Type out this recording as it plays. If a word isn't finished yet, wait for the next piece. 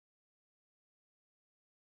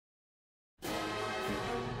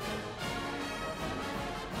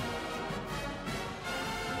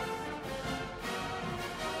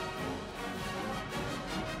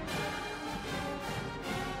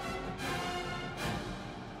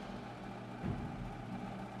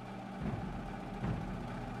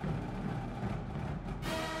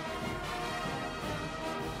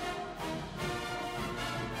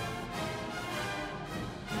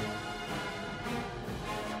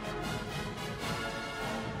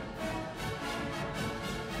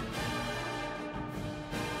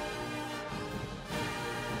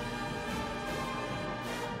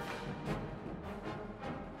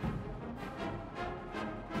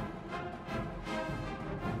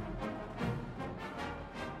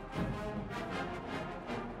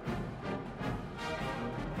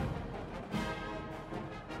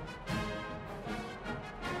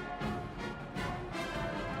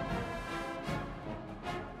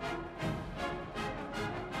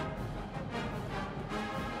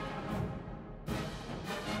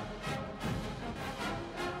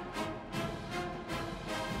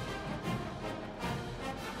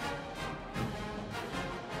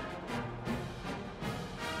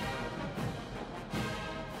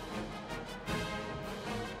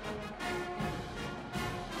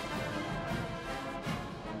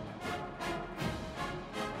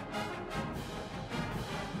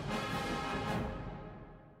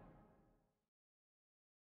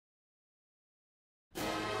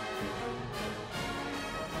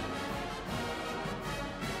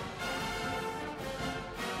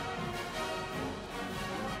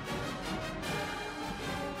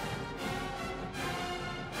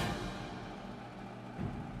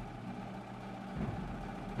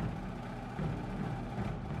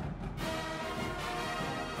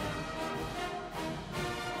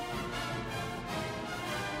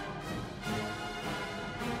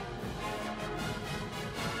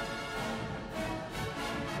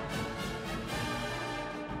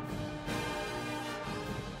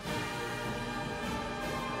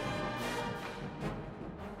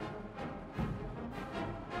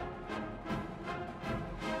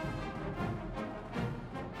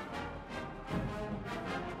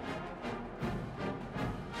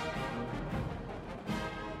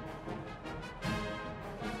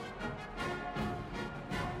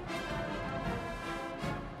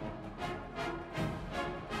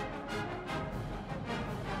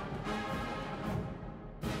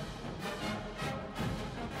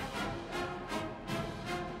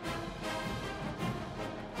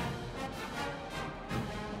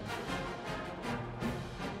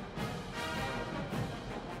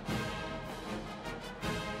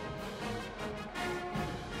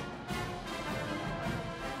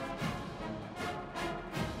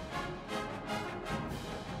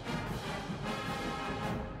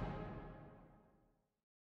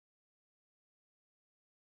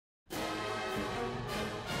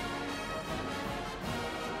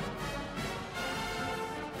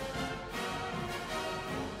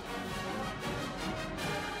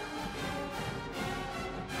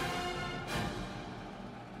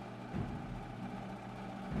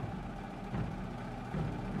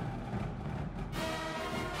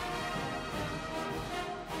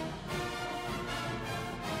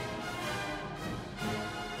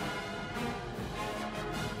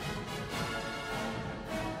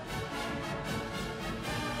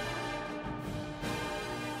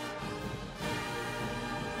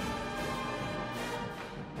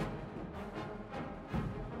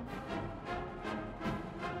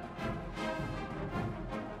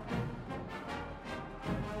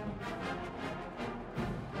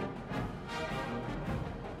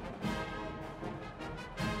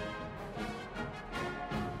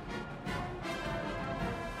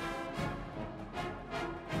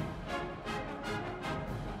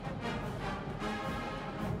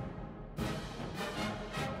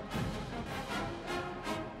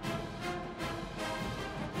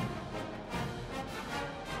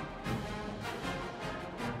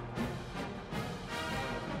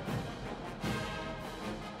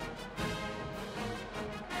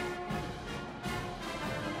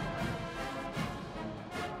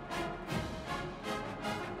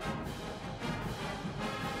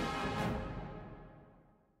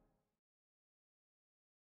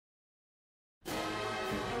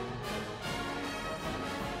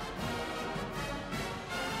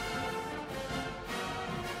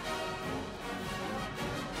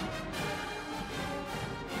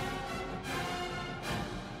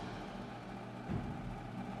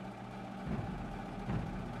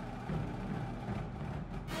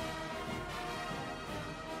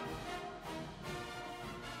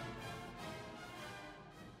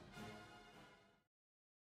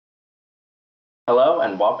Hello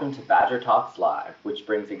and welcome to Badger Talks Live, which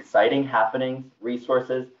brings exciting happenings,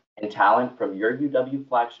 resources, and talent from your UW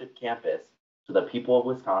flagship campus to the people of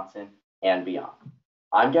Wisconsin and beyond.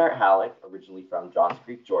 I'm Garrett Halleck, originally from Johns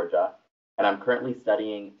Creek, Georgia, and I'm currently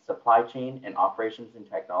studying supply chain and operations and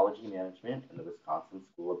technology management in the Wisconsin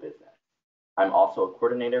School of Business. I'm also a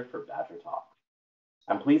coordinator for Badger Talk.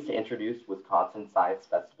 I'm pleased to introduce Wisconsin Science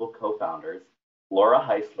Festival co-founders, Laura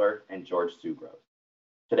Heisler and George Sugrove.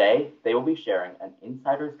 Today, they will be sharing an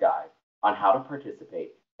insider's guide on how to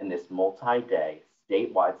participate in this multi-day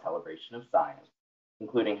statewide celebration of science,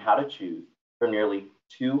 including how to choose from nearly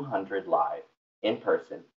 200 live,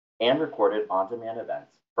 in-person, and recorded on-demand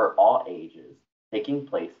events for all ages taking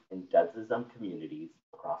place in dozens of communities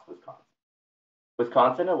across Wisconsin.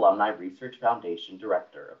 Wisconsin Alumni Research Foundation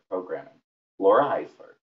Director of Programming, Laura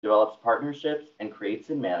Heisler, develops partnerships and creates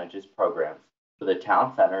and manages programs for the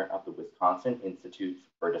Town Center of the Wisconsin Institutes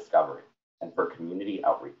for Discovery and for Community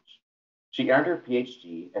Outreach. She earned her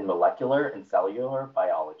Ph.D. in Molecular and Cellular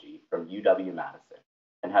Biology from UW-Madison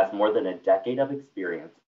and has more than a decade of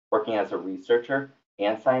experience working as a researcher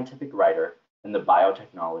and scientific writer in the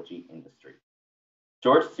biotechnology industry.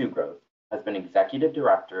 George Sugrove has been Executive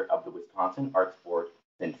Director of the Wisconsin Arts Board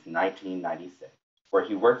since 1996, where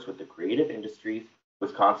he works with the creative industries,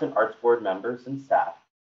 Wisconsin Arts Board members and staff,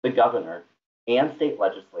 the governor, and state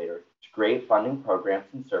legislator to create funding programs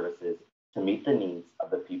and services to meet the needs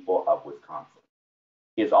of the people of Wisconsin.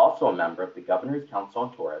 He is also a member of the Governor's Council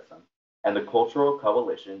on Tourism and the Cultural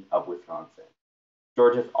Coalition of Wisconsin.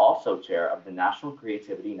 George is also chair of the National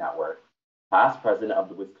Creativity Network, past president of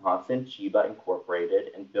the Wisconsin Chiba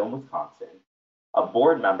Incorporated and Film Wisconsin, a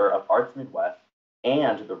board member of Arts Midwest,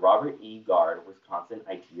 and the Robert E. Gard Wisconsin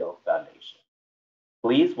Ideal Foundation.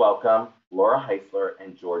 Please welcome Laura Heisler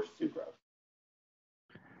and George Sugrove.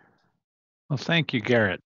 Well, thank you,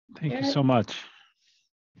 Garrett. Thank you so much.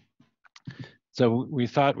 So we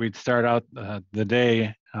thought we'd start out the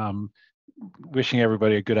day wishing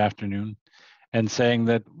everybody a good afternoon and saying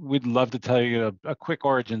that we'd love to tell you a quick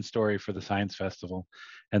origin story for the Science Festival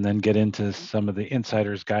and then get into some of the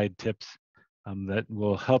insider's guide tips that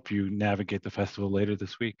will help you navigate the festival later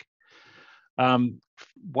this week.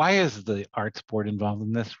 Why is the Arts Board involved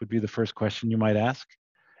in this would be the first question you might ask.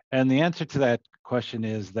 And the answer to that question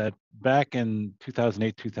is that back in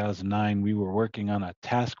 2008, 2009, we were working on a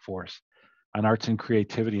task force on arts and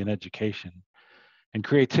creativity in education. And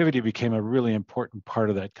creativity became a really important part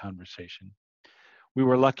of that conversation. We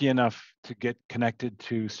were lucky enough to get connected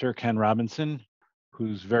to Sir Ken Robinson,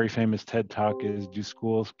 whose very famous TED Talk is "Do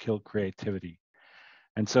Schools Kill Creativity?"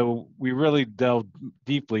 And so we really delved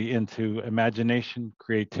deeply into imagination,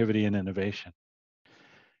 creativity, and innovation.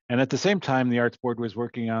 And at the same time, the Arts Board was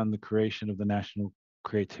working on the creation of the National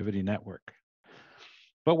Creativity Network.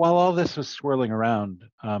 But while all this was swirling around,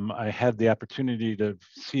 I had the opportunity to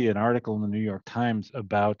see an article in the New York Times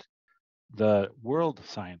about the World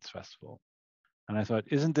Science Festival. And I thought,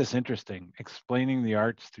 isn't this interesting? Explaining the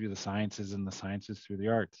arts through the sciences and the sciences through the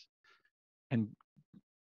arts. And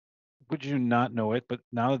would you not know it, but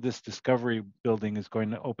now this Discovery building is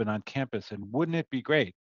going to open on campus, and wouldn't it be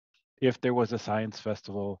great if there was a science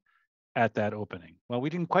festival at that opening? Well, we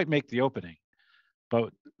didn't quite make the opening,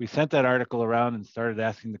 but we sent that article around and started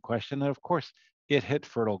asking the question. And of course, it hit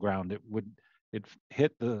fertile ground. It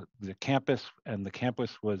hit the campus, and the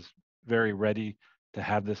campus was very ready to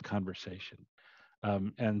have this conversation.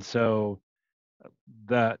 And so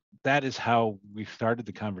that is how we started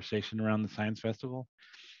the conversation around the Science Festival.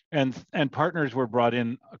 And partners were brought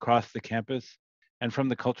in across the campus and from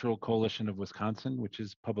the Cultural Coalition of Wisconsin, which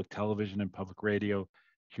is public television and public radio,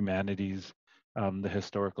 humanities, the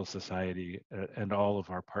Historical Society, and all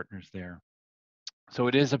of our partners there. So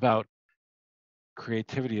it is about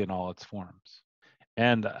creativity in all its forms.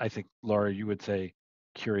 And I think, Laura, you would say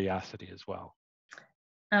curiosity as well.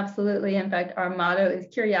 Absolutely. In fact, our motto is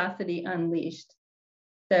Curiosity Unleashed.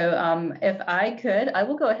 So if I could, I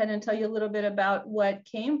will go ahead and tell you a little bit about what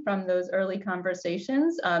came from those early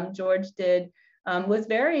conversations. George was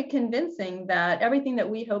very convincing that everything that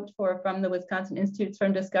we hoped for from the Wisconsin Institutes for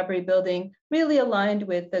Discovery building really aligned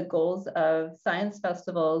with the goals of science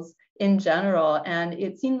festivals in general, and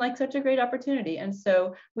it seemed like such a great opportunity. And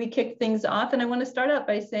so we kicked things off, and I want to start out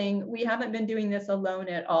by saying we haven't been doing this alone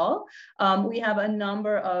at all. We have a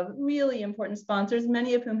number of really important sponsors,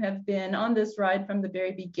 many of whom have been on this ride from the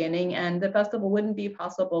very beginning, and the festival wouldn't be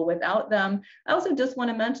possible without them. I also just want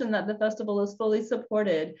to mention that the festival is fully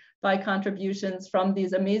supported by contributions from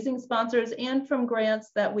these amazing sponsors and from grants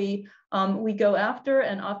that we go after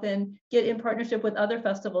and often get in partnership with other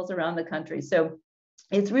festivals around the country. So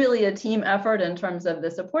it's really a team effort in terms of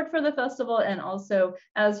the support for the festival, and also,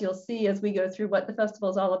 as you'll see as we go through what the festival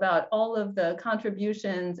is all about, all of the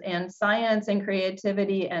contributions and science and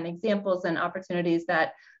creativity and examples and opportunities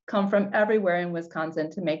that come from everywhere in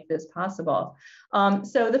Wisconsin to make this possible.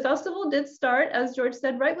 So the festival did start, as George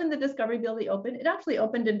said, right when the Discovery Building opened. It actually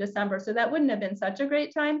opened in December, so that wouldn't have been such a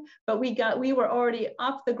great time, but we were already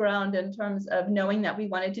off the ground in terms of knowing that we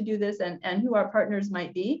wanted to do this and who our partners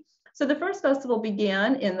might be. So the first festival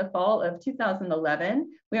began in the fall of 2011.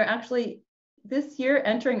 We are actually this year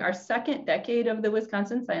entering our second decade of the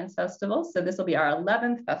Wisconsin Science Festival. So this will be our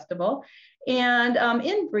 11th festival. And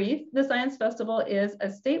in brief, the Science Festival is a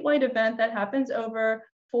statewide event that happens over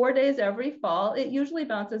 4 days every fall. It usually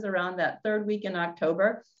bounces around that third week in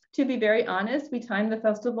October. To be very honest, we time the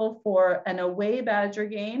festival for an away Badger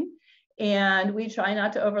game. And we try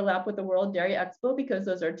not to overlap with the World Dairy Expo because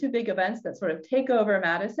those are two big events that sort of take over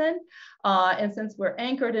Madison. And since we're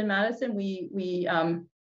anchored in Madison, we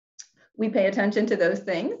pay attention to those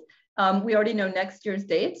things. We already know next year's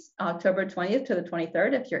dates, October 20th to the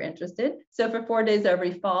 23rd, if you're interested. So for 4 days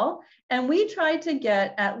every fall. And we try to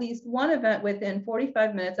get at least one event within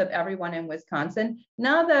 45 minutes of everyone in Wisconsin.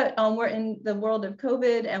 Now that we're in the world of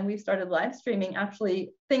COVID and we've started live streaming,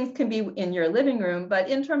 actually things can be in your living room, but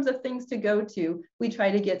in terms of things to go to, we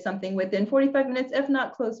try to get something within 45 minutes, if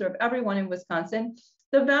not closer, of everyone in Wisconsin.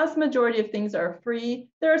 The vast majority of things are free.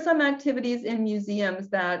 There are some activities in museums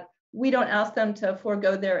that we don't ask them to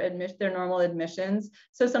forego their normal admissions.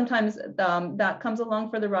 So sometimes that comes along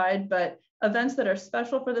for the ride, but events that are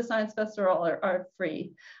special for the Science Festival are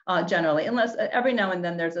free generally, unless every now and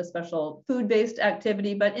then there's a special food-based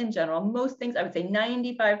activity, but in general, most things, I would say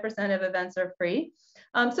 95% of events are free.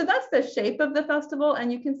 So that's the shape of the festival. And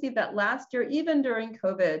you can see that last year, even during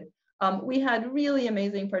COVID, we had really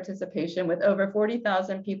amazing participation with over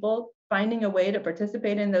 40,000 people finding a way to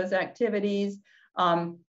participate in those activities.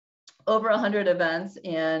 Over 100 events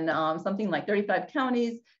in something like 35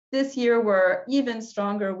 counties. This year, we're even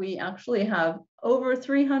stronger. We actually have over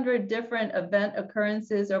 300 different event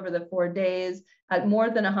occurrences over the 4 days at more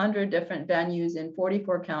than 100 different venues in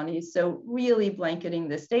 44 counties. So really blanketing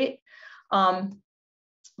the state.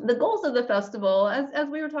 The goals of the festival, as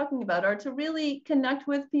we were talking about, are to really connect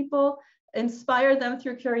with people, inspire them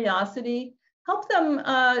through curiosity, help them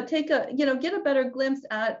get a better glimpse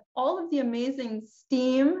at all of the amazing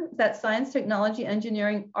STEAM, that science, technology,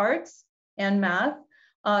 engineering, arts, and math,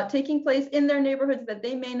 taking place in their neighborhoods that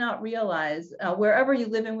they may not realize. Wherever you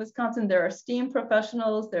live in Wisconsin, there are STEAM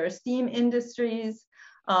professionals, there are STEAM industries,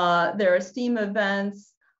 there are STEAM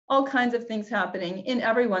events, all kinds of things happening in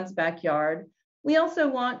everyone's backyard. We also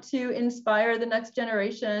want to inspire the next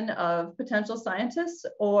generation of potential scientists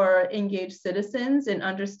or engaged citizens in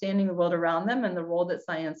understanding the world around them and the role that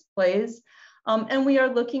science plays. And we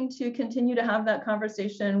are looking to continue to have that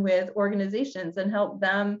conversation with organizations and help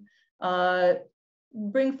them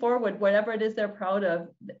bring forward whatever it is they're proud of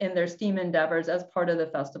in their STEAM endeavors as part of the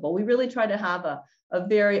festival. We really try to have a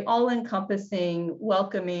very all-encompassing,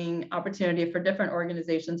 welcoming opportunity for different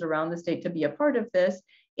organizations around the state to be a part of this.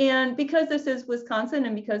 And because this is Wisconsin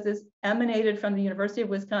and because this emanated from the University of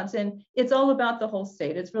Wisconsin, it's all about the whole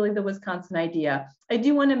state. It's really the Wisconsin idea. I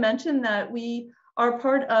do want to mention that we are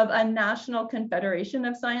part of a national confederation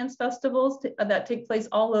of science festivals that take place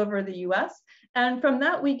all over the US. And from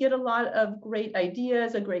that, we get a lot of great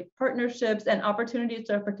ideas, great partnerships, and opportunities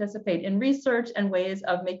to participate in research and ways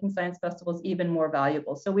of making science festivals even more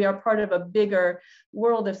valuable. So we are part of a bigger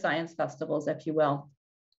world of science festivals, if you will.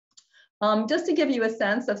 Just to give you a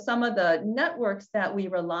sense of some of the networks that we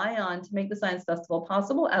rely on to make the Science Festival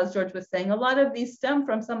possible, as George was saying, a lot of these stem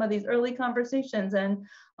from some of these early conversations and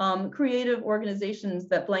creative organizations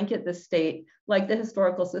that blanket the state, like the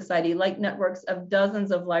Historical Society, like networks of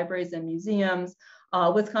dozens of libraries and museums,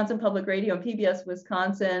 Wisconsin Public Radio and PBS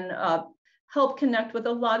Wisconsin, help connect with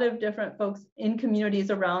a lot of different folks in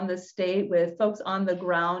communities around the state, with folks on the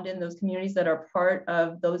ground in those communities that are part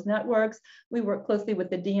of those networks. We work closely with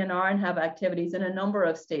the DNR and have activities in a number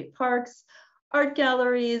of state parks, art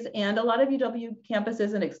galleries, and a lot of UW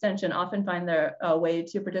campuses and extension often find their way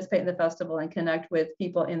to participate in the festival and connect with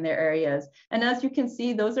people in their areas. And as you can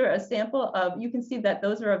see, those are a sample of, you can see that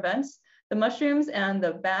those are events. The mushrooms and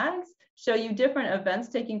the bags show you different events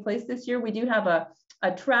taking place this year. We do have a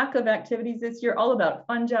track of activities this year, all about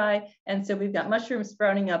fungi. And so we've got mushrooms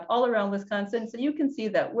sprouting up all around Wisconsin. So you can see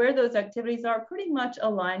that where those activities are pretty much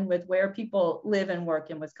aligned with where people live and work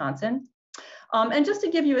in Wisconsin. And just to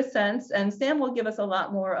give you a sense, and Sam will give us a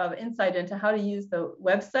lot more of insight into how to use the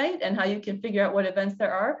website and how you can figure out what events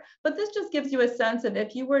there are. But this just gives you a sense of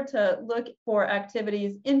if you were to look for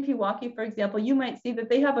activities in Pewaukee, for example, you might see that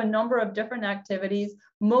they have a number of different activities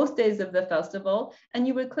most days of the festival. And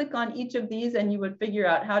you would click on each of these and you would figure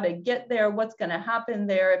out how to get there, what's going to happen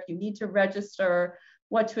there, if you need to register,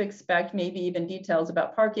 what to expect, maybe even details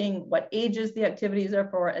about parking, what ages the activities are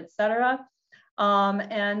for, etc.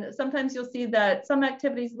 And sometimes you'll see that some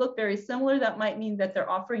activities look very similar. That might mean that they're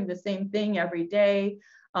offering the same thing every day,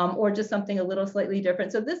 or just something a little slightly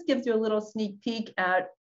different. So this gives you a little sneak peek at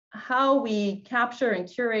how we capture and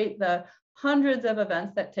curate the hundreds of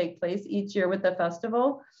events that take place each year with the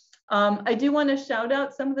festival. I do want to shout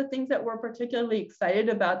out some of the things that we're particularly excited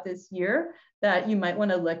about this year that you might want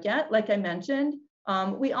to look at. Like I mentioned,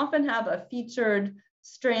 we often have a featured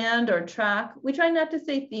strand or track. We try not to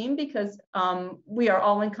say theme because we are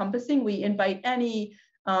all encompassing. We invite any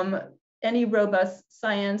robust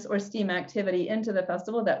science or STEAM activity into the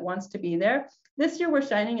festival that wants to be there. This year, we're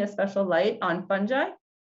shining a special light on fungi.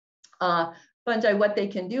 Fungi, what they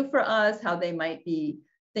can do for us, how they might be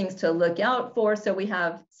things to look out for. So we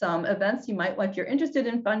have some events you might want if you're interested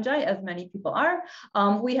in fungi, as many people are.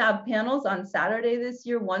 We have panels on Saturday this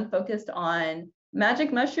year, one focused on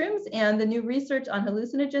magic mushrooms and the new research on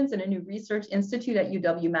hallucinogens and a new research institute at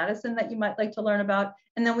UW-Madison that you might like to learn about.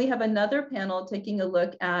 And then we have another panel taking a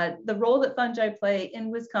look at the role that fungi play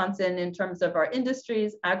in Wisconsin in terms of our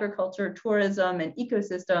industries, agriculture, tourism, and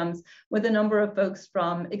ecosystems, with a number of folks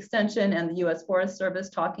from Extension and the U.S. Forest Service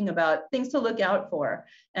talking about things to look out for.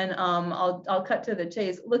 And I'll cut to the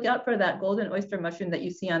chase. Look out for that golden oyster mushroom that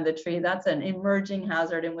you see on the tree. That's an emerging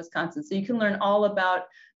hazard in Wisconsin. So you can learn all about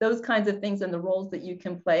those kinds of things and the roles that you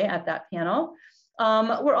can play at that panel.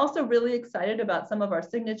 We're also really excited about some of our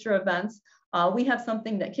signature events. We have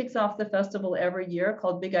something that kicks off the festival every year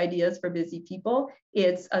called Big Ideas for Busy People.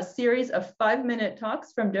 It's a series of 5-minute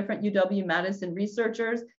talks from different UW-Madison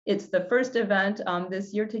researchers. It's the first event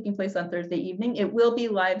this year taking place on Thursday evening. It will be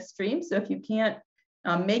live streamed, so if you can't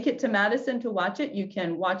make it to Madison to watch it, you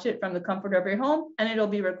can watch it from the comfort of your home, and it'll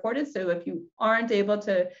be recorded. So if you aren't able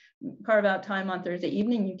to carve out time on Thursday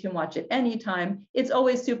evening, you can watch it anytime. It's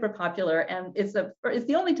always super popular, and it's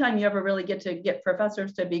the only time you ever really get to get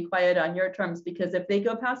professors to be quiet on your terms, because if they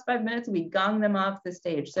go past 5 minutes, we gong them off the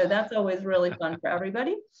stage. So that's always really fun for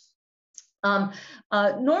everybody.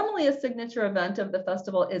 Normally a signature event of the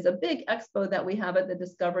festival is a big expo that we have at the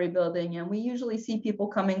Discovery Building, and we usually see people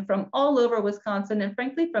coming from all over Wisconsin and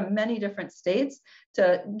frankly from many different states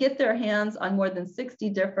to get their hands on more than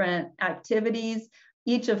 60 different activities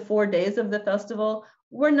each of 4 days of the festival.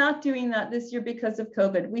 We're not doing that this year because of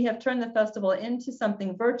COVID. We have turned the festival into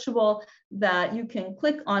something virtual that you can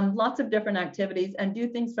click on lots of different activities and do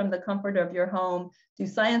things from the comfort of your home, do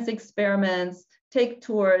science experiments, take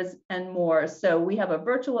tours, and more. So we have a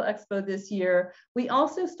virtual expo this year. We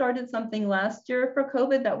also started something last year for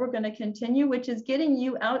COVID that we're going to continue, which is getting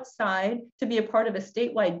you outside to be a part of a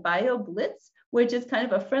statewide bio blitz, which is kind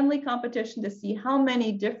of a friendly competition to see how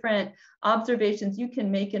many different observations you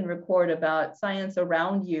can make and record about science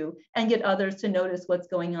around you and get others to notice what's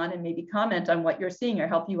going on and maybe comment on what you're seeing or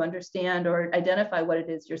help you understand or identify what it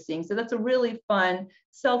is you're seeing. So that's a really fun,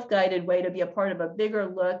 self-guided way to be a part of a bigger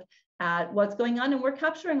look at what's going on. And we're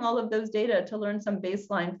capturing all of those data to learn some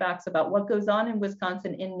baseline facts about what goes on in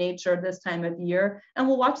Wisconsin in nature this time of year. And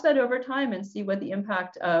we'll watch that over time and see what the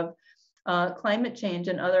impact of climate change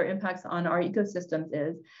and other impacts on our ecosystems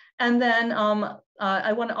is. And then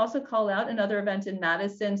I want to also call out another event in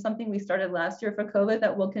Madison, something we started last year for COVID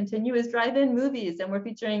that will continue is drive-in movies. And we're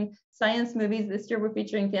featuring science movies. This year we're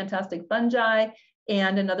featuring Fantastic Fungi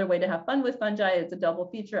and Another Way to Have Fun with Fungi. It's a double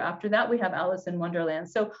feature. After that, we have Alice in Wonderland.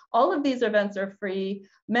 So all of these events are free,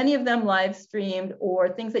 many of them live streamed or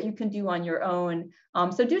things that you can do on your own.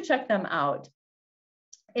 So do check them out.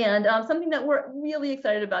 And something that we're really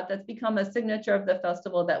excited about that's become a signature of the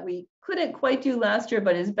festival that we couldn't quite do last year,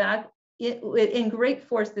 but is back in great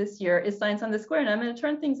force this year is Science on the Square. And I'm going to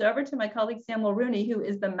turn things over to my colleague, Samuel Rooney, who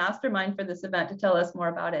is the mastermind for this event, to tell us more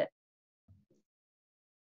about it.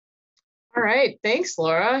 All right, thanks,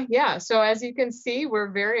 Laura. Yeah, so as you can see,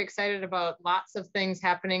 we're very excited about lots of things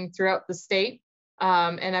happening throughout the state.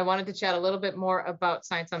 And I wanted to chat a little bit more about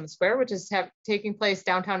Science on the Square, which is taking place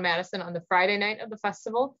downtown Madison on the Friday night of the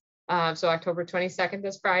festival. So October 22nd,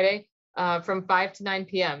 this Friday, from 5 to 9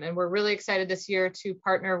 p.m. And we're really excited this year to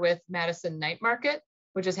partner with Madison Night Market,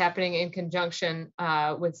 which is happening in conjunction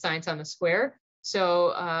with Science on the Square.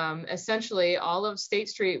 So essentially all of State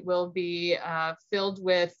Street will be filled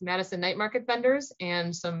with Madison Night Market vendors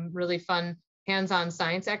and some really fun hands-on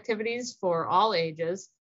science activities for all ages.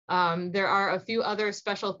 There are a few other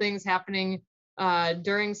special things happening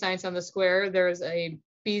during Science on the Square. There's a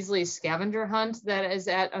Beasley scavenger hunt that is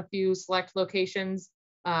at a few select locations.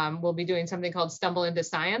 We'll be doing something called Stumble into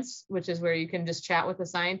Science, which is where you can just chat with a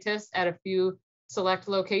scientist at a few select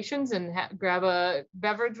locations and grab a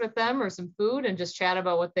beverage with them or some food and just chat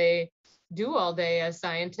about what they do all day as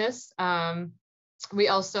scientists. We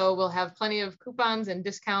also will have plenty of coupons and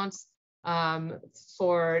discounts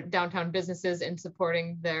for downtown businesses in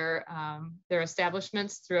supporting their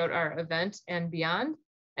establishments throughout our event and beyond.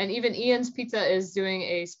 And even Ian's Pizza is doing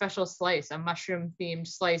a special slice, a mushroom themed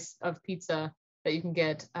slice of pizza that you can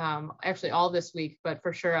get actually all this week, but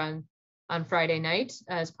for sure on Friday night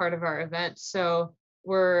as part of our event. So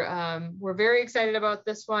we're very excited about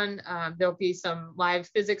this one. There'll be some live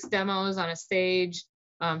physics demos on a stage,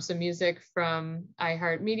 some music from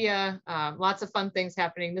iHeartMedia, lots of fun things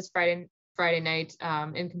happening this Friday night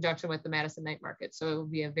in conjunction with the Madison Night Market. So it will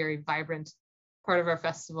be a very vibrant part of our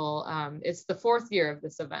festival. It's the 4th year of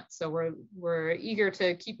this event, so we're eager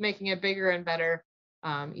to keep making it bigger and better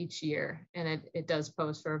each year, and it does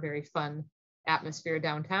pose for a very fun atmosphere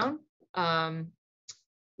downtown. I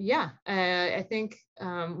think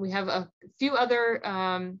we have a few other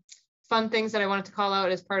fun things that I wanted to call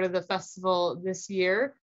out as part of the festival this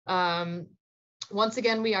year. Once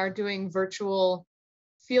again, we are doing virtual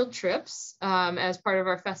field trips as part of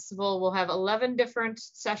our festival. We'll have 11 different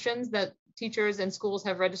sessions that teachers and schools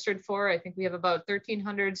have registered for. I think we have about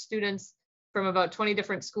 1,300 students from about 20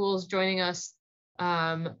 different schools joining us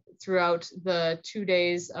throughout the 2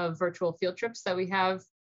 days of virtual field trips that we have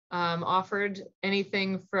offered.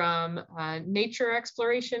 Anything from nature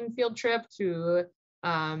exploration field trip to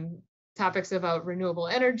topics about renewable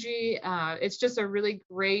energy. It's just a really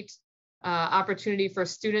great opportunity for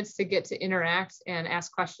students to get to interact and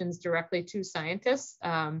ask questions directly to scientists.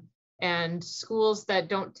 And schools that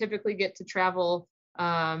don't typically get to travel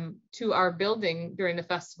to our building during the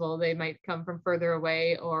festival, they might come from further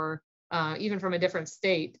away or even from a different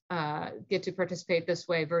state, get to participate this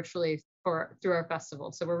way virtually through our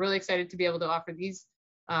festival. So we're really excited to be able to offer these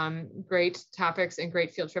great topics and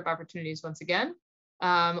great field trip opportunities once again.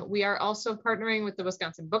 We are also partnering with the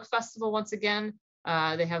Wisconsin Book Festival once again.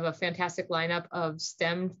 They have a fantastic lineup of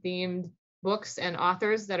STEM themed books and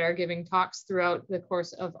authors that are giving talks throughout the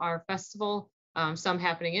course of our festival, some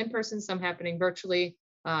happening in person, some happening virtually.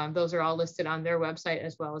 Those are all listed on their website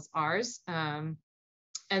as well as ours. And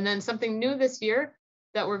then something new this year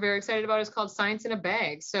that we're very excited about is called Science in a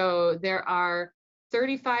Bag. So there are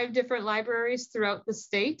 35 different libraries throughout the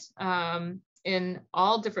state, in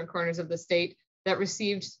all different corners of the state, that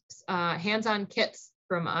received hands-on kits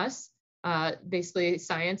from us, basically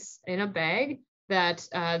science in a bag that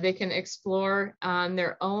they can explore on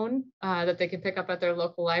their own, that they can pick up at their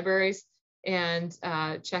local libraries and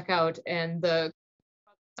check out. And the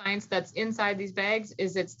science that's inside these bags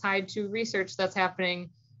is it's tied to research that's happening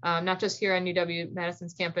not just here on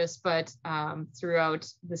UW-Madison's campus, but throughout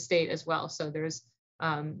the state as well. So there's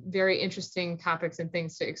very interesting topics and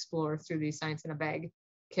things to explore through these Science in a Bag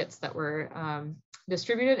kits that were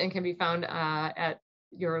distributed and can be found at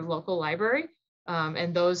your local library.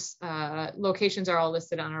 And those locations are all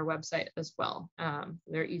listed on our website as well.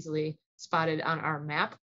 They're easily spotted on our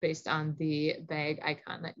map based on the bag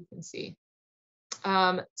icon that you can see.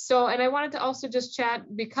 And I wanted to also just chat,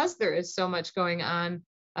 because there is so much going on.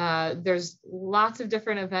 There's lots of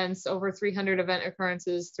different events, over 300 event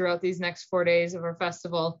occurrences throughout these next 4 days of our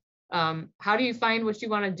festival. How do you find what you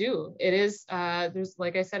want to do? It is, there's,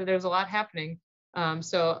 like I said, there's a lot happening.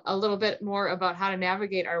 So a little bit more about how to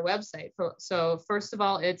navigate our website. So first of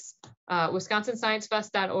all, it's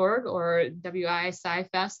wisconsinsciencefest.org or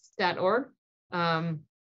wiscifest.org.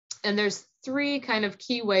 And there's 3 kind of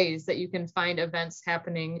key ways that you can find events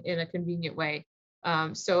happening in a convenient way.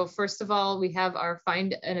 So first of all, we have our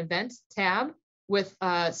Find an Event tab with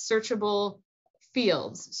searchable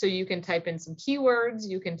fields. So you can type in some keywords,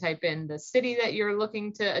 you can type in the city that you're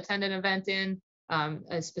looking to attend an event in,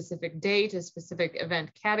 a specific date, a specific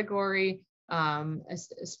event category, a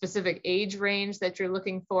specific age range that you're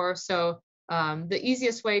looking for. So the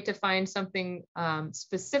easiest way to find something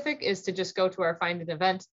specific is to just go to our Find an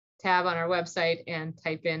Event tab on our website and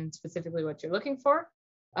type in specifically what you're looking for.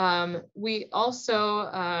 We also,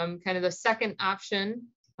 kind of the second option,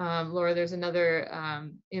 Laura, there's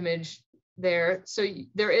another image there. So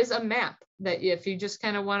there is a map that if you just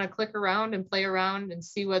kind of want to click around and play around and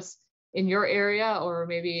see what's in your area or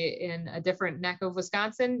maybe in a different neck of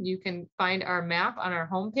Wisconsin, you can find our map on our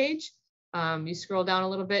homepage. You scroll down a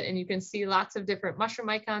little bit and you can see lots of different mushroom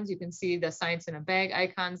icons. You can see the science in a bag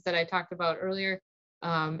icons that I talked about earlier.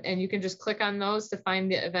 And you can just click on those to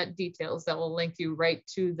find the event details that will link you right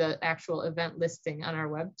to the actual event listing on our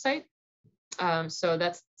website. So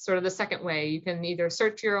that's sort of the second way. You can either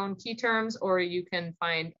search your own key terms or you can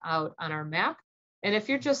find out on our map. And if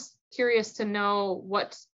you're just curious to know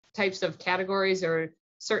what types of categories or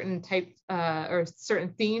certain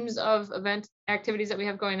themes of event activities that we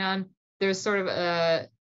have going on, there's sort of a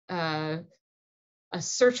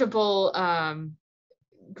searchable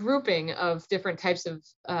grouping of different types of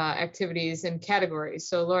activities and categories.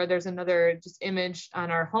 So Laura, there's another just image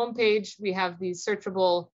on our homepage. We have these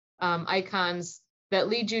searchable icons that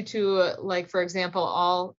lead you to, like, for example,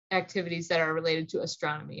 all activities that are related to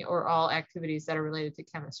astronomy or all activities that are related to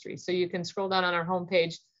chemistry. So you can scroll down on our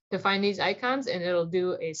homepage to find these icons and it'll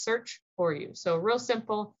do a search for you. So real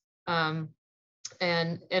simple.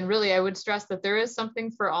 And really, I would stress that there is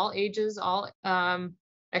something for all ages, all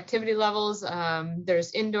activity levels.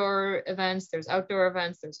 There's indoor events, there's outdoor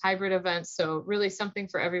events, there's hybrid events. So really something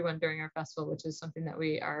for everyone during our festival, which is something that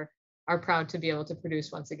we are proud to be able to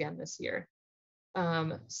produce once again this year.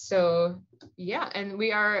 So yeah, and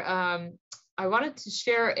we are, I wanted to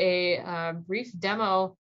share a brief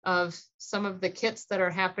demo of some of the kits that are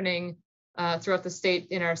happening throughout the state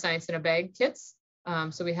in our Science in a Bag kits.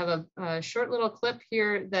 So we have a short little clip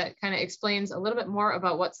here that kind of explains a little bit more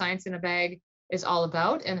about what Science in a Bag is all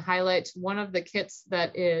about and highlights one of the kits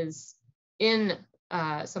that is in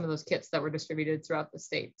some of those kits that were distributed throughout the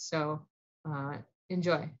state. So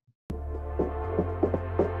enjoy.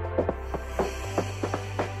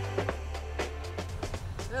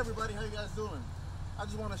 Hey everybody, how you guys doing? I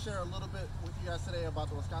just want to share a little bit with you guys today about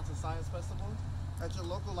the Wisconsin Science Festival. At your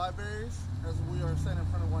local libraries, as we are standing in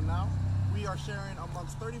front of one now, we are sharing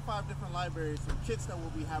amongst 35 different libraries some kits that we'll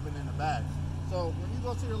be having in the bag. So when you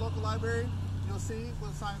go to your local library, you'll see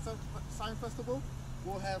with the Science Festival,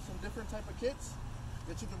 we'll have some different type of kits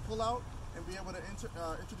that you can pull out and be able to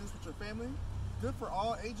introduce with your family. Good for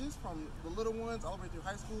all ages, from the little ones all the way through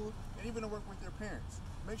high school, and even to work with your parents.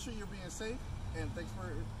 Make sure you're being safe, and thanks for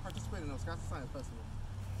participating in the Wisconsin Science Festival.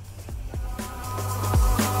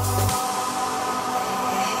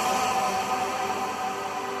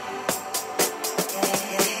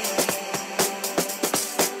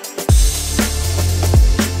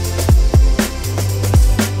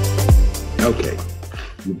 Okay,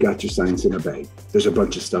 you've got your science in a bag. There's a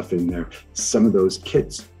bunch of stuff in there. Some of those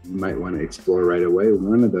kits you might want to explore right away.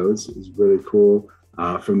 One of those is really cool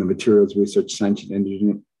from the Materials Research Science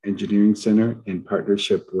and Engineering Center in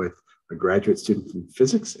partnership with a graduate student from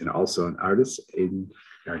physics and also an artist, Aiden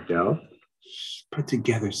Gardell. Put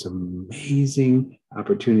together some amazing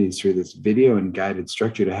opportunities through this video and guided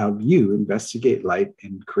structure to help you investigate light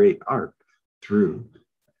and create art through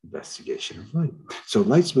investigation of light. So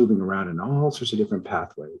light's moving around in all sorts of different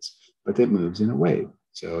pathways, but it moves in a wave.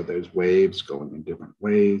 So there's waves going in different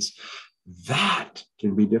ways. That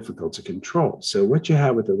can be difficult to control. So what you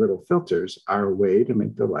have with the little filters are a way to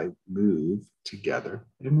make the light move together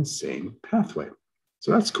in the same pathway.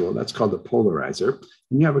 So that's cool. That's called a polarizer.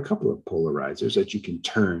 And you have a couple of polarizers that you can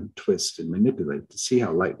turn, twist, and manipulate to see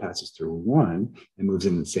how light passes through one and moves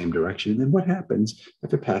in the same direction. And then what happens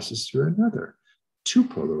if it passes through another? Two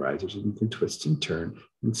polarizers, and you can twist and turn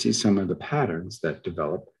and see some of the patterns that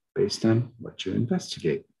develop based on what you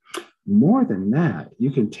investigate. More than that,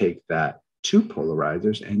 you can take that two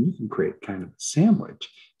polarizers and you can create kind of a sandwich.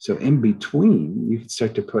 So in between, you can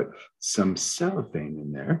start to put some cellophane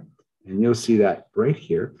in there, and you'll see that right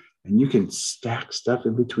here. And you can stack stuff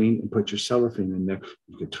in between and put your cellophane in there.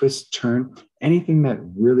 You can twist, turn, anything that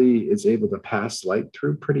really is able to pass light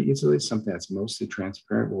through pretty easily, something that's mostly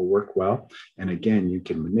transparent will work well. And again, you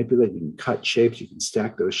can manipulate, you can cut shapes, you can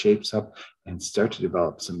stack those shapes up and start to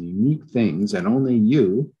develop some unique things that only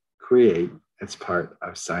you create as part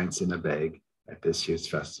of Science in a Bag at this year's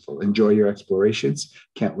festival. Enjoy your explorations.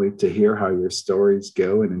 Can't wait to hear how your stories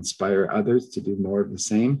go and inspire others to do more of the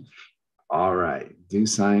same. All right, do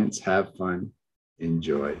science, have fun,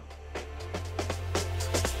 enjoy.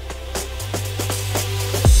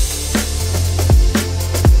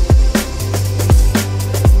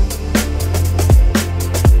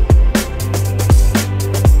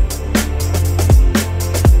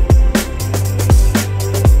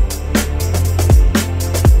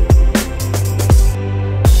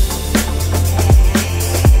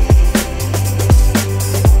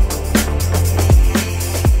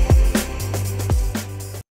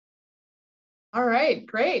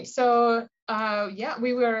 Great. So yeah,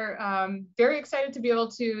 we were very excited to be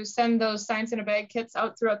able to send those Science in a Bag kits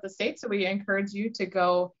out throughout the state. So we encourage you to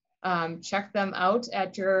go check them out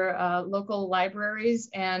at your local libraries,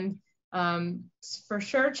 and for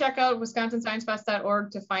sure check out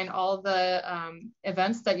wisconsinsciencefest.org to find all the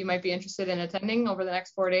events that you might be interested in attending over the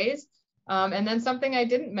next 4 days. And then something I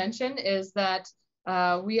didn't mention is that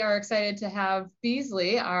we are excited to have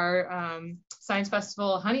Beasley, our Science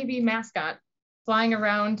Festival honeybee mascot, flying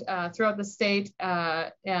around throughout the state,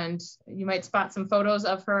 and you might spot some photos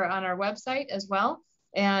of her on our website as well.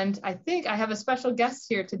 And I think I have a special guest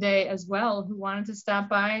here today as well who wanted to stop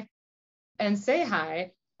by and say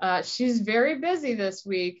hi. She's very busy this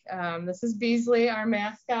week. This is Beasley, our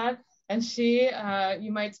mascot, and she,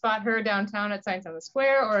 you might spot her downtown at Science on the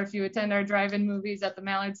Square, or if you attend our drive-in movies at the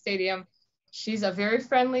Mallard Stadium. She's a very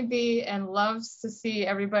friendly bee and loves to see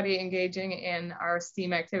everybody engaging in our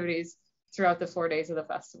STEAM activities throughout the 4 days of the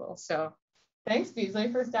festival. So thanks,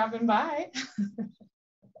 Beasley, for stopping by.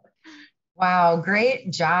 Wow,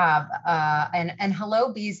 great job. And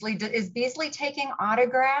hello, Beasley. Is Beasley taking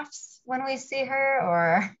autographs when we see her,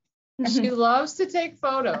 or? She loves to take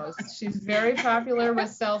photos. She's very popular with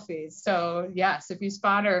selfies. So yes, if you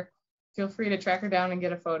spot her, feel free to track her down and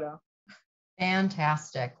get a photo.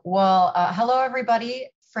 Fantastic. Well, hello, everybody.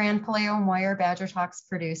 Fran Paleo-Moyer, Badger Talks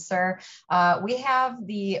producer. We have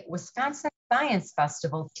the Wisconsin Science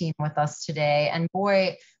Festival team with us today. And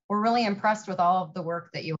boy, we're really impressed with all of the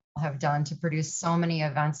work that you all have done to produce so many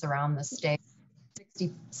events around the state.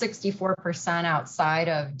 64% outside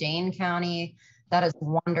of Dane County. That is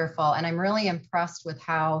wonderful. And I'm really impressed with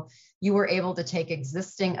how you were able to take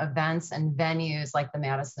existing events and venues like the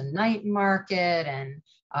Madison Night Market and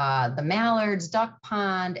the Mallards, Duck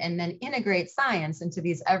Pond, and then integrate science into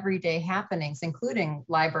these everyday happenings, including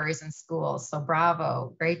libraries and schools. So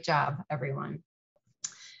bravo, great job, everyone.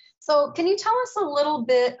 So can you tell us a little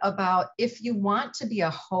bit about if you want to be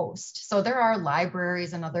a host? So there are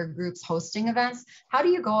libraries and other groups hosting events. How do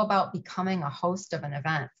you go about becoming a host of an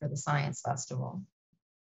event for the Science Festival?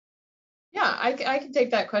 Yeah, I can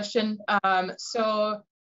take that question. So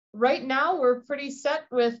right now we're pretty set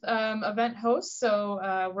with event hosts.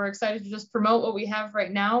 So we're excited to just promote what we have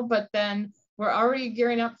right now, but then we're already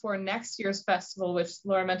gearing up for next year's festival, which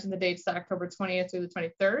Laura mentioned the dates, October 20th through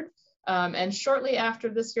the 23rd. And shortly after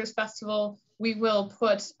this year's festival, we will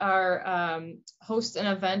put our host an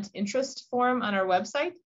event interest form on our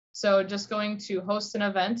website. So just going to host an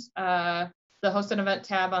event, the host an event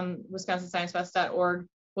tab on wisconsinsciencefest.org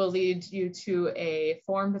will lead you to a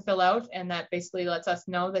form to fill out. And that basically lets us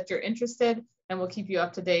know that you're interested, and we'll keep you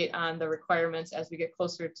up to date on the requirements as we get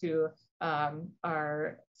closer to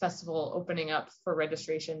our festival opening up for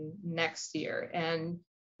registration next year. And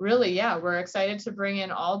really, yeah, we're excited to bring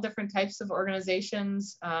in all different types of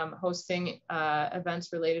organizations hosting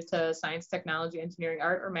events related to science, technology, engineering,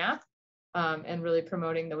 art, or math, and really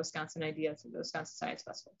promoting the Wisconsin idea through the Wisconsin Science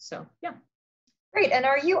Festival. So yeah. Great. And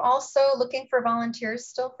are you also looking for volunteers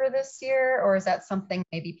still for this year, or is that something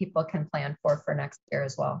maybe people can plan for next year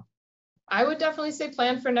as well? I would definitely say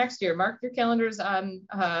plan for next year. Mark your calendars on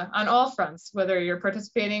all fronts, whether you're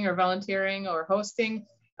participating or volunteering or hosting.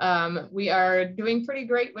 We are doing pretty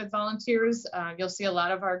great with volunteers. You'll see a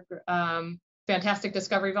lot of our fantastic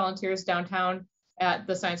Discovery volunteers downtown at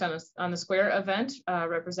the Science on the Square event,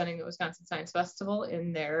 representing the Wisconsin Science Festival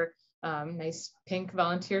in their nice pink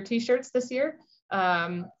volunteer t-shirts this year.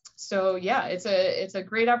 So yeah, it's a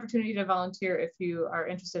great opportunity to volunteer if you are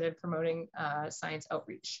interested in promoting science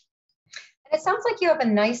outreach. And it sounds like you have a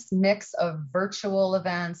nice mix of virtual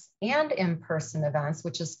events and in-person events,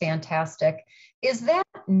 which is fantastic. Is that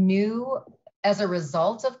new as a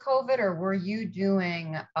result of COVID, or were you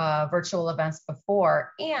doing virtual events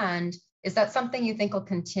before? And is that something you think will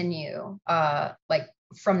continue like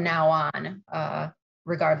from now on,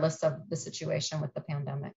 regardless of the situation with the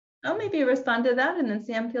pandemic? I'll maybe respond to that, and then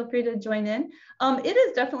Sam, feel free to join in. It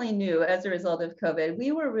is definitely new as a result of COVID.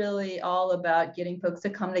 We were really all about getting folks to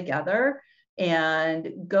come together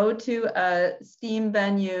and go to a STEAM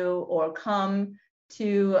venue or come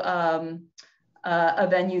to a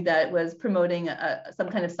venue that was promoting some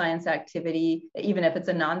kind of science activity, even if it's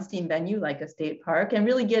a non-STEAM venue like a state park, and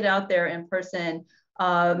really get out there in person.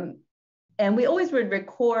 And we always would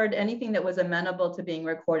record anything that was amenable to being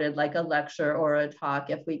recorded, like a lecture or a talk,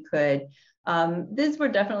 if we could. These were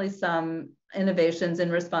definitely some innovations in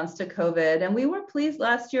response to COVID. And we were pleased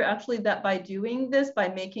last year, actually, that by doing this, by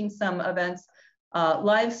making some events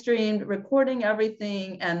live streamed, recording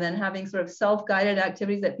everything, and then having sort of self-guided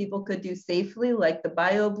activities that people could do safely, like the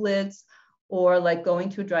Bio Blitz, or like going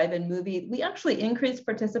to a drive-in movie, we actually increased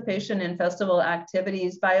participation in festival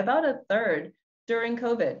activities by about 1/3 during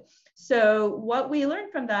COVID. So what we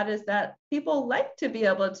learned from that is that people like to be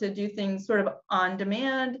able to do things sort of on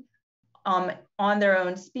demand, on their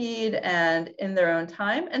own speed and in their own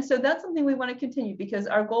time. And so that's something we want to continue, because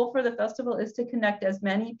our goal for the festival is to connect as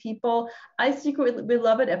many people. I secretly would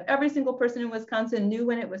love it if every single person in Wisconsin knew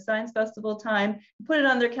when it was Science Festival time, put it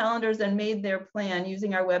on their calendars and made their plan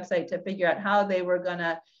using our website to figure out how they were going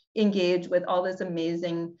to engage with all this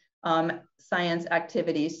amazing science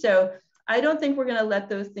activity. So I don't think we're going to let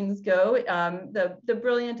those things go. The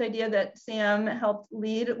brilliant idea that Sam helped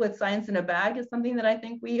lead with Science in a Bag is something that I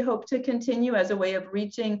think we hope to continue as a way of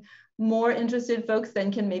reaching more interested folks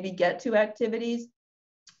than can maybe get to activities.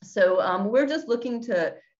 So we're just looking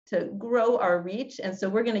to grow our reach. And so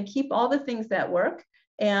we're going to keep all the things that work,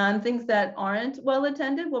 and things that aren't well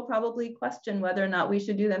attended, we'll probably question whether or not we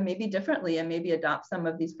should do them maybe differently and maybe adopt some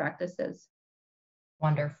of these practices.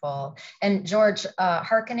 Wonderful. And George,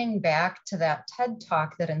 hearkening back to that TED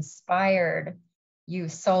Talk that inspired you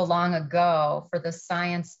so long ago for the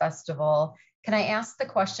Science Festival, can I ask the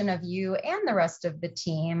question of you and the rest of the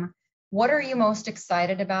team, what are you most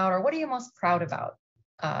excited about, or what are you most proud about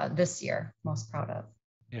this year, most proud of?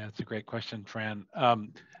 Yeah, it's a great question, Fran.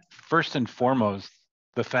 First and foremost,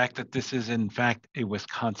 the fact that this is in fact a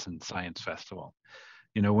Wisconsin Science Festival.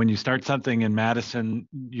 You know, when you start something in Madison,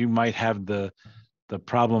 you might have the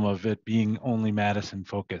problem of it being only Madison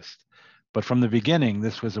focused. But from the beginning,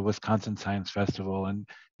 this was a Wisconsin Science Festival, and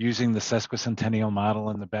using the sesquicentennial model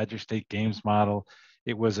and the Badger State Games model,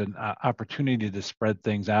 it was an opportunity to spread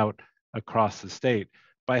things out across the state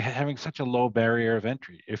by having such a low barrier of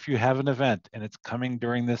entry. If you have an event and it's coming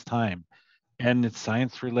during this time and it's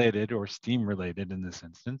science related or STEAM related in this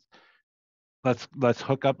instance, let's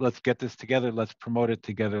hook up, let's get this together, let's promote it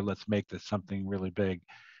together, let's make this something really big.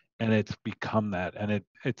 And it's become that. And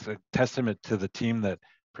it's a testament to the team that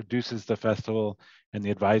produces the festival and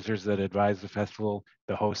the advisors that advise the festival,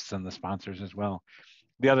 the hosts and the sponsors as well.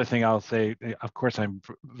 The other thing I'll say, of course, I'm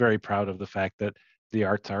very proud of the fact that the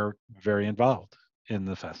arts are very involved in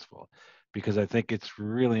the festival, because I think it's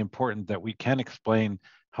really important that we can explain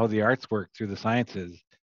how the arts work through the sciences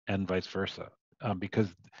and vice versa, because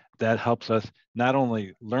that helps us not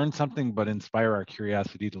only learn something, but inspire our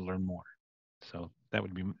curiosity to learn more. So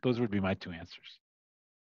those would be my two answers.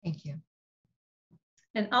 Thank you.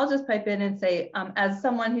 And I'll just pipe in and say, as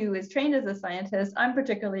someone who is trained as a scientist, I'm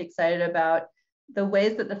particularly excited about the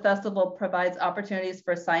ways that the festival provides opportunities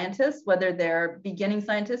for scientists, whether they're beginning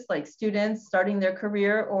scientists like students starting their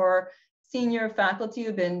career or senior faculty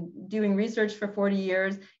who've been doing research for 40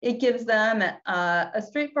 years. It gives them a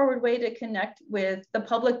straightforward way to connect with the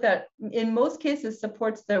public that in most cases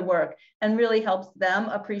supports their work and really helps them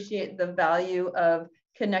appreciate the value of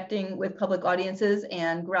connecting with public audiences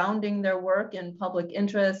and grounding their work in public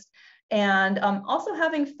interest. And also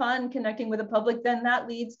having fun connecting with the public, then that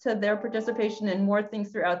leads to their participation in more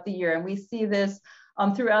things throughout the year. And we see this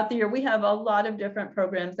throughout the year. We have a lot of different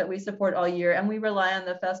programs that we support all year, and we rely on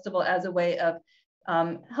the festival as a way of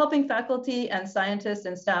helping faculty and scientists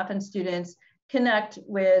and staff and students connect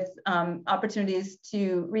with opportunities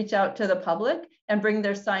to reach out to the public and bring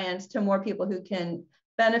their science to more people who can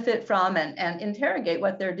benefit from and interrogate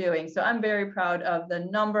what they're doing. So I'm very proud of the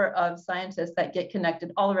number of scientists that get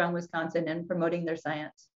connected all around Wisconsin and promoting their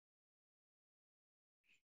science.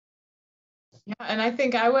 Yeah, and I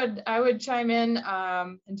think I would chime in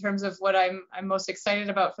terms of what I'm most excited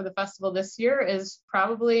about for the festival this year is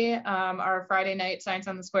probably our Friday night Science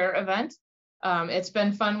on the Square event. It's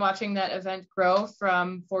been fun watching that event grow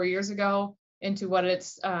from 4 years ago into what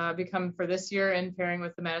it's become for this year and pairing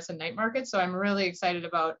with the Madison Night Market. So I'm really excited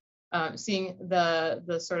about seeing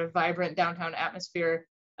the sort of vibrant downtown atmosphere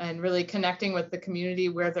and really connecting with the community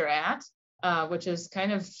where they're at. Which is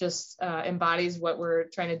kind of just embodies what we're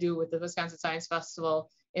trying to do with the Wisconsin Science Festival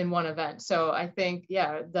in one event. So I think,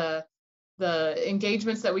 yeah, the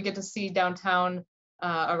engagements that we get to see downtown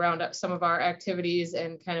around some of our activities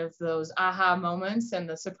and kind of those aha moments and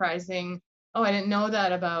the surprising, oh, I didn't know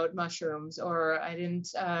that about mushrooms, or I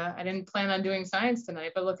didn't plan on doing science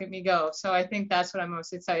tonight, but look at me go. So I think that's what I'm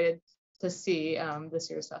most excited to see this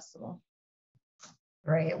year's festival.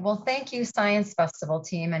 Great. Well, thank you, Science Festival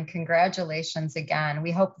team, and congratulations again. We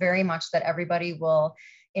hope very much that everybody will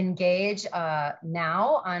engage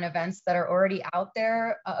now on events that are already out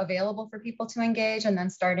there available for people to engage, and then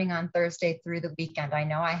starting on Thursday through the weekend. I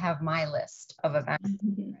know I have my list of events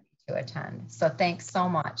ready to attend. So thanks so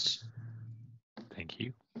much. Thank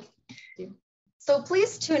you. So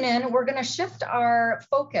please tune in. We're going to shift our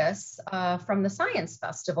focus from the Science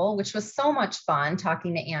Festival, which was so much fun,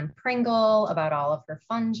 talking to Anne Pringle about all of her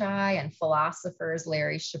fungi, and philosophers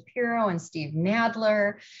Larry Shapiro and Steve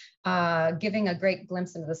Nadler, giving a great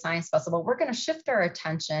glimpse into the Science Festival. We're going to shift our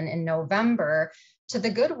attention in November to the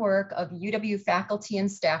good work of UW faculty and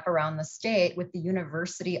staff around the state with the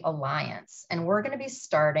University Alliance. And we're going to be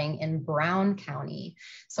starting in Brown County.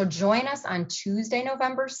 So join us on Tuesday,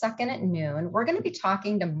 November 2nd at noon. We're going to be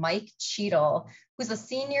talking to Mike Cheadle, who's a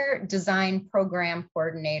senior design program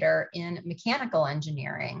coordinator in mechanical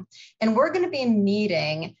engineering. And we're going to be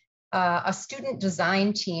meeting a student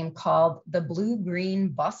design team called the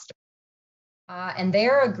Blue-Green Buster. And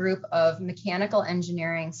they're a group of mechanical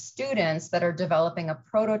engineering students that are developing a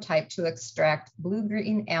prototype to extract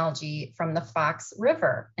blue-green algae from the Fox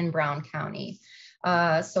River in Brown County.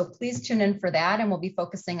 So please tune in for that, and we'll be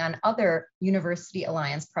focusing on other University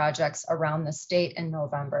Alliance projects around the state in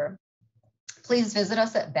November. Please visit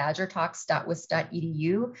us at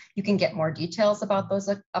badgertalks.wis.edu. You can get more details about those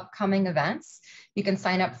upcoming events. You can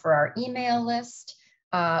sign up for our email list.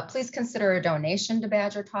 Please consider a donation to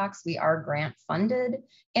Badger Talks. We are grant funded.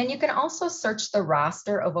 And you can also search the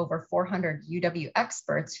roster of over 400 UW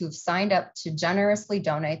experts who've signed up to generously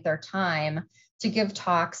donate their time to give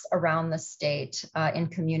talks around the state in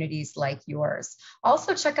communities like yours.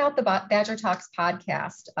 Also check out the Badger Talks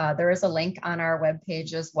podcast. There is a link on our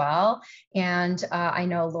webpage as well. And I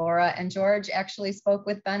know Laura and George actually spoke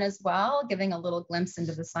with Ben as well, giving a little glimpse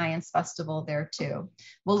into the Science Festival there too.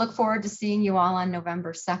 We'll look forward to seeing you all on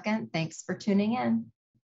November 2nd. Thanks for tuning in.